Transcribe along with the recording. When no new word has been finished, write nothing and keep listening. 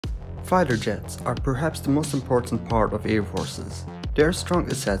Fighter jets are perhaps the most important part of air forces. They are strong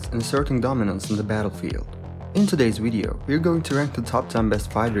assets in asserting dominance in the battlefield. In today's video, we are going to rank the top 10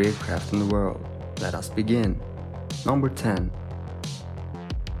 best fighter aircraft in the world. Let us begin. Number 10.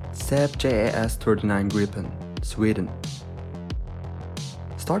 Saab JAS-39 Gripen, Sweden.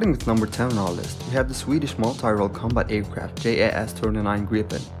 Starting with number 10 on our list, we have the Swedish multi-role combat aircraft JAS-39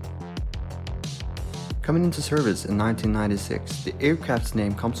 Gripen. Coming into service in 1996, the aircraft's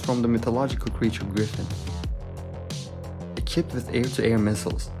name comes from the mythological creature Griffin. Equipped with air-to-air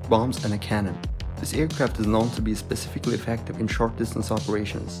missiles, bombs and a cannon, this aircraft is known to be specifically effective in short-distance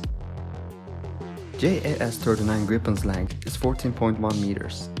operations. JAS-39 Gripen's length is 14.1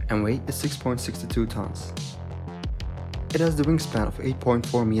 meters and weight is 6.62 tons. It has the wingspan of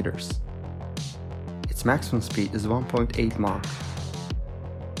 8.4 meters. Its maximum speed is 1.8 Mach.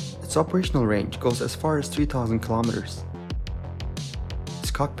 Its operational range goes as far as 3,000 kilometers.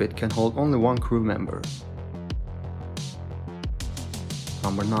 Its cockpit can hold only one crew member.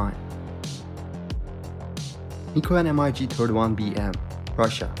 Number 9. Mikoyan MiG-31BM,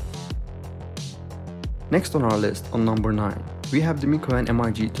 Russia. Next on our list, on number 9, we have the Mikoyan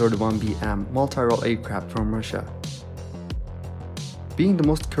MiG-31BM multi-role aircraft from Russia. Being the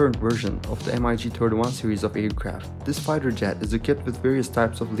most current version of the MiG-31 series of aircraft, this fighter jet is equipped with various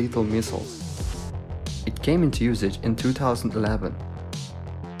types of lethal missiles. It came into usage in 2011.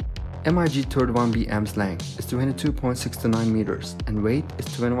 MiG-31BM's length is 22.69 meters and weight is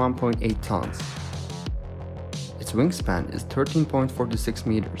 21.8 tons. Its wingspan is 13.46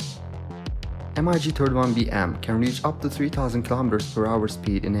 meters. MiG-31BM can reach up to 3,000 km per hour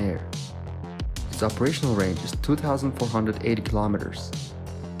speed in air. Its operational range is 2,480 kilometers.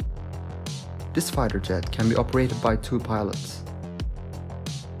 This fighter jet can be operated by 2 pilots.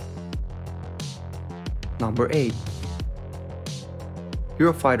 Number 8.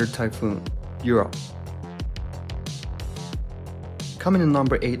 Eurofighter Typhoon, Europe. Coming in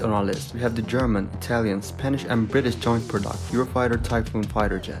number 8 on our list, we have the German, Italian, Spanish and British joint product Eurofighter Typhoon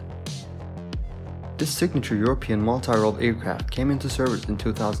fighter jet. This signature European multi-role aircraft came into service in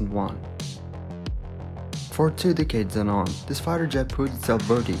 2001. For 2 decades and on, this fighter jet proved itself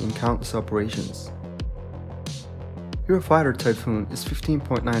worthy in countless operations. Eurofighter Typhoon is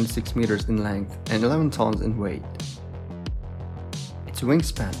 15.96 meters in length and 11 tons in weight. Its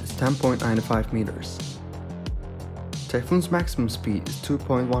wingspan is 10.95 meters. Typhoon's maximum speed is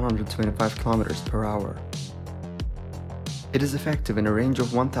 2.125 kilometers per hour. It is effective in a range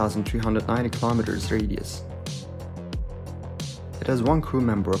of 1,390 kilometers radius. It has 1 crew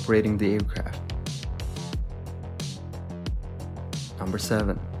member operating the aircraft. Number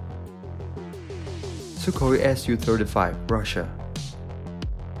 7. Sukhoi Su-35, Russia.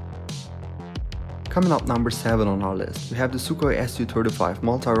 Coming up number 7 on our list, we have the Sukhoi Su-35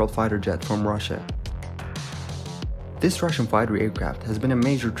 multi-role fighter jet from Russia. This Russian fighter aircraft has been a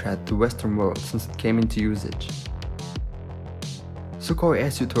major threat to the Western world since it came into usage.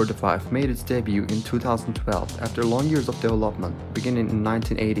 Sukhoi Su-35 made its debut in 2012 after long years of development, beginning in the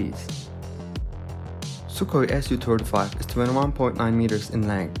 1980s. Sukhoi Su-35 is 21.9 meters in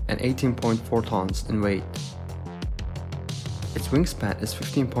length and 18.4 tons in weight. Its wingspan is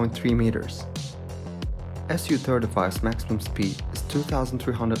 15.3 meters. Su-35's maximum speed is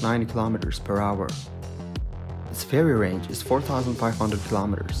 2,390 kilometers per hour. Its ferry range is 4,500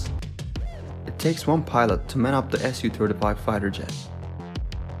 kilometers. It takes 1 pilot to man up the Su-35 fighter jet.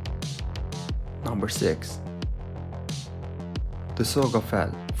 Number 6. Dassault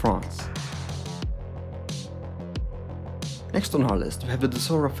Rafale, France. Next on our list, we have the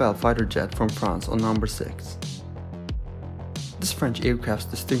Dassault Rafale fighter jet from France on number 6. This French aircraft's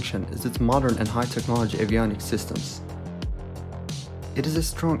distinction is its modern and high-technology avionics systems. It is a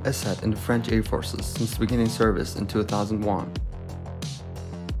strong asset in the French Air Forces since beginning service in 2001.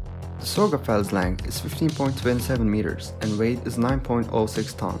 Dassault Rafale's length is 15.27 meters and weight is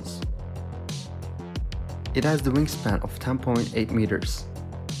 9.06 tons. It has the wingspan of 10.8 meters.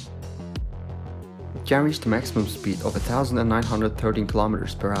 It can reach the maximum speed of 1,913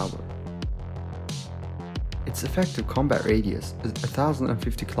 kilometers per hour. Its effective combat radius is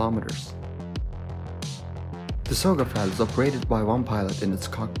 1,050 kilometers. The Dassault Rafale is operated by 1 pilot in its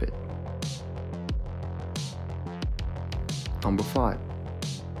cockpit. Number 5.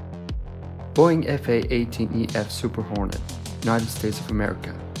 Boeing FA-18EF Super Hornet, United States of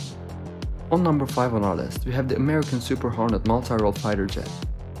America. On number 5 on our list, we have the American Super Hornet multi-role fighter jet.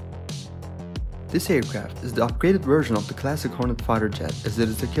 This aircraft is the upgraded version of the classic Hornet fighter jet as it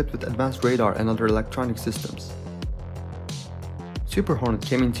is equipped with advanced radar and other electronic systems. Super Hornet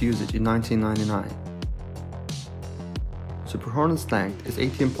came into usage in 1999. Super Hornet's length is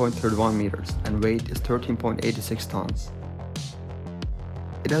 18.31 meters and weight is 13.86 tons.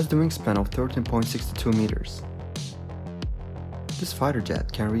 It has the wingspan of 13.62 meters. This fighter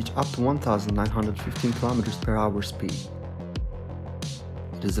jet can reach up to 1,915 km per hour speed.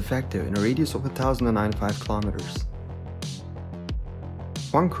 It is effective in a radius of 1,095 km.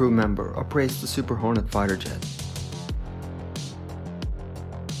 One crew member operates the Super Hornet fighter jet.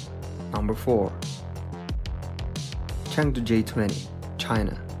 Number 4. Chengdu J-20,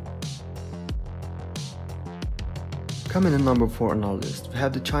 China. Coming in number 4 on our list, we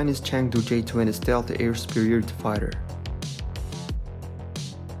have the Chinese Chengdu J-20 stealthy air superiority fighter.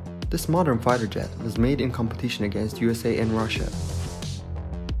 This modern fighter jet was made in competition against USA and Russia.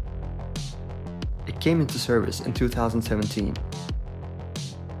 It came into service in 2017.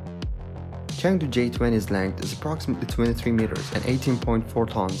 Chengdu J-20's length is approximately 23 meters and 18.4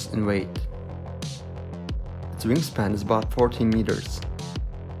 tons in weight. Its wingspan is about 14 meters.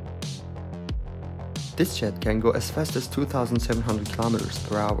 This jet can go as fast as 2,700 km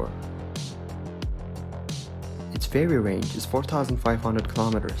per hour. Its ferry range is 4,500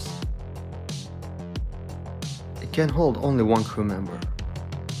 km. It can hold only one crew member.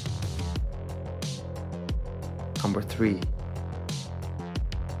 Number 3.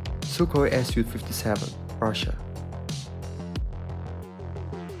 Sukhoi Su-57, Russia.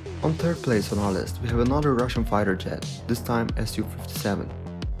 On third place on our list, we have another Russian fighter jet, this time Su-57.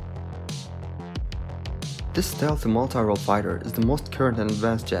 This stealthy multi-role fighter is the most current and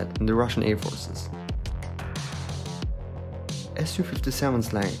advanced jet in the Russian Air Forces.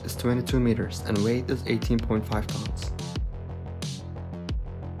 Su-57's length is 22 meters and weight is 18.5 tons.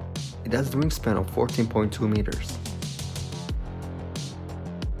 It has the wingspan of 14.2 meters.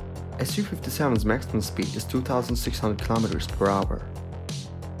 Su-57's maximum speed is 2,600 km per hour.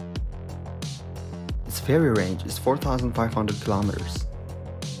 Its ferry range is 4,500 km.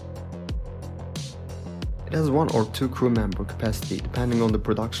 It has 1 or 2 crew member capacity depending on the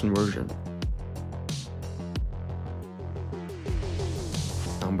production version.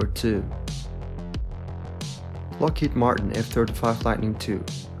 Number 2. Lockheed Martin F-35 Lightning II,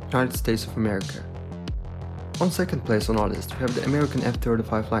 United States of America. On second place on our list, we have the American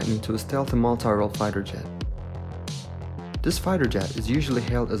F-35 Lightning II stealthy multi-role fighter jet. This fighter jet is usually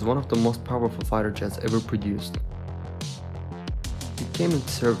hailed as one of the most powerful fighter jets ever produced. It came into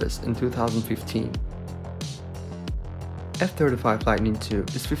service in 2015. F-35 Lightning II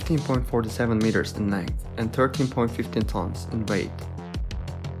is 15.47 meters in length and 13.15 tons in weight.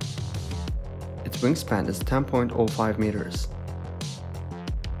 Its wingspan is 10.05 meters.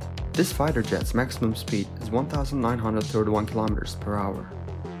 This fighter jet's maximum speed is 1,931 km per hour.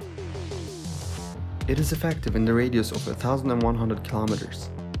 It is effective in the radius of 1,100 km.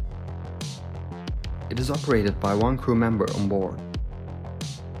 It is operated by one crew member on board.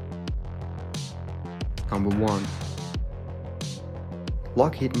 Number 1.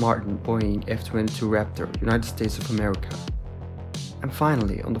 Lockheed Martin Boeing F-22 Raptor, United States of America. And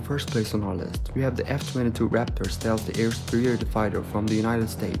finally, on the first place on our list, we have the F-22 Raptor stealthy air superiority fighter from the United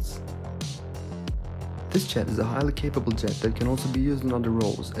States. This jet is a highly capable jet that can also be used in other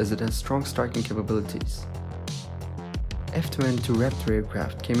roles as it has strong striking capabilities. F-22 Raptor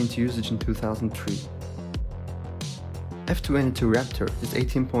aircraft came into usage in 2003. F-22 Raptor is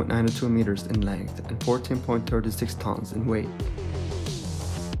 18.92 meters in length and 14.36 tons in weight.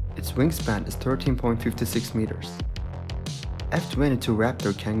 Its wingspan is 13.56 meters. F-22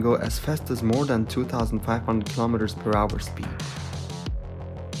 Raptor can go as fast as more than 2,500 km per hour speed.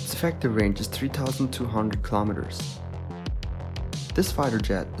 Its effective range is 3,200 km. This fighter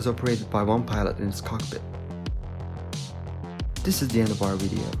jet is operated by one pilot in its cockpit. This is the end of our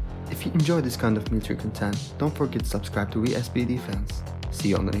video. If you enjoy this kind of military content, don't forget to subscribe to VSB Defense. See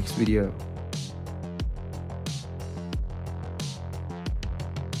you on the next video.